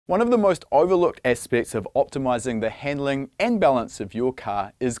One of the most overlooked aspects of optimizing the handling and balance of your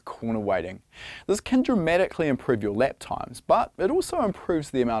car is corner weighting. This can dramatically improve your lap times, but it also improves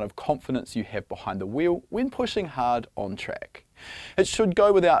the amount of confidence you have behind the wheel when pushing hard on track. It should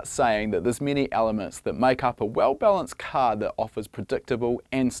go without saying that there's many elements that make up a well-balanced car that offers predictable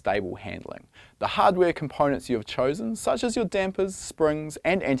and stable handling. The hardware components you have chosen, such as your dampers, springs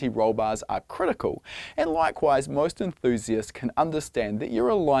and anti-roll bars, are critical, and likewise most enthusiasts can understand that your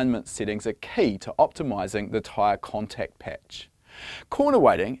alignment settings are key to optimizing the tyre contact patch. Corner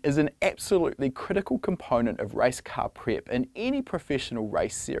weighting is an absolutely critical component of race car prep in any professional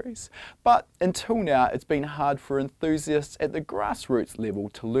race series, but until now it's been hard for enthusiasts at the grassroots level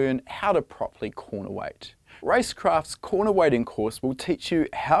to learn how to properly corner weight. RaceCraft's corner weighting course will teach you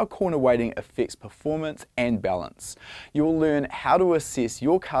how corner weighting affects performance and balance. You will learn how to assess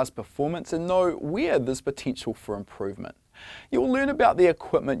your car's performance and know where there's potential for improvement. You'll learn about the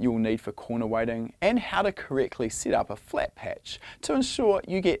equipment you'll need for corner weighting and how to correctly set up a flat patch to ensure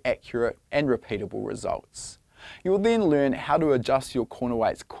you get accurate and repeatable results. You'll then learn how to adjust your corner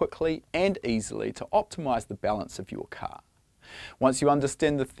weights quickly and easily to optimize the balance of your car. Once you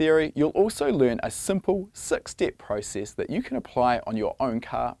understand the theory, you'll also learn a simple 6-step process that you can apply on your own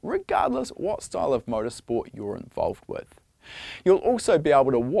car regardless what style of motorsport you're involved with. You'll also be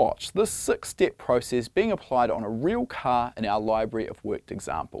able to watch this 6-step process being applied on a real car in our library of worked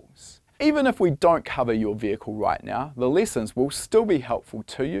examples. Even if we don't cover your vehicle right now, the lessons will still be helpful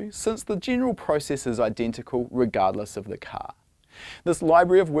to you since the general process is identical regardless of the car. This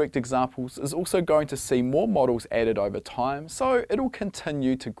library of worked examples is also going to see more models added over time, so it'll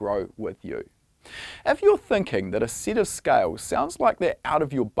continue to grow with you. If you're thinking that a set of scales sounds like they're out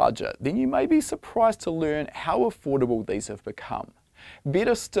of your budget, then you may be surprised to learn how affordable these have become.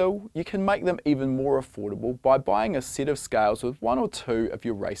 Better still, you can make them even more affordable by buying a set of scales with one or two of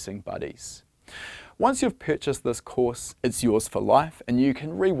your racing buddies. Once you've purchased this course, it's yours for life and you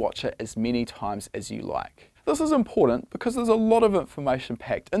can re-watch it as many times as you like. This is important because there's a lot of information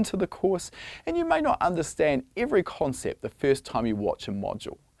packed into the course and you may not understand every concept the first time you watch a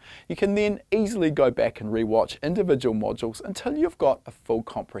module. You can then easily go back and re-watch individual modules until you've got a full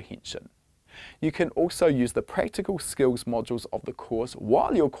comprehension. You can also use the practical skills modules of the course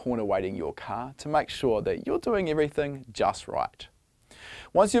while you're corner weighting your car to make sure that you're doing everything just right.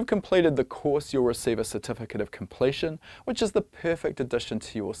 Once you've completed the course, you'll receive a certificate of completion, which is the perfect addition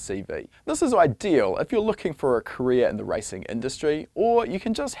to your CV. This is ideal if you're looking for a career in the racing industry, or you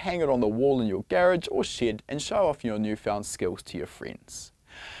can just hang it on the wall in your garage or shed and show off your newfound skills to your friends.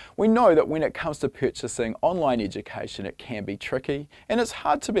 We know that when it comes to purchasing online education, it can be tricky, and it's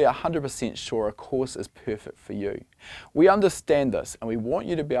hard to be 100% sure a course is perfect for you. We understand this, and we want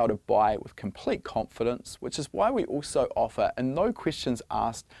you to be able to buy with complete confidence, which is why we also offer a no questions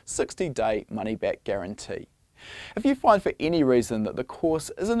asked 60-day money-back guarantee. If you find for any reason that the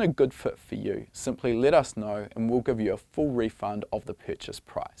course isn't a good fit for you, simply let us know and we'll give you a full refund of the purchase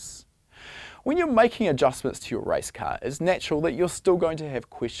price. When you're making adjustments to your race car, it's natural that you're still going to have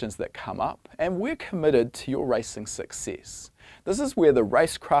questions that come up, and we're committed to your racing success. This is where the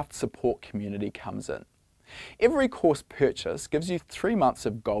RaceCraft support community comes in. Every course purchase gives you 3 months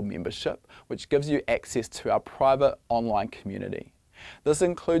of gold membership, which gives you access to our private online community. This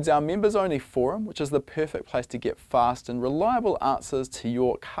includes our members-only forum, which is the perfect place to get fast and reliable answers to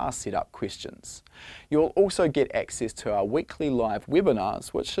your car setup questions. You'll also get access to our weekly live webinars,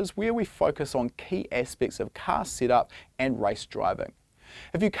 which is where we focus on key aspects of car setup and race driving.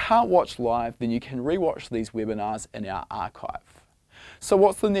 If you can't watch live, then you can re-watch these webinars in our archive. So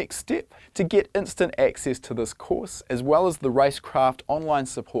what's the next step? To get instant access to this course, as well as the RaceCraft online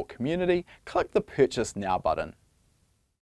support community, click the Purchase Now button.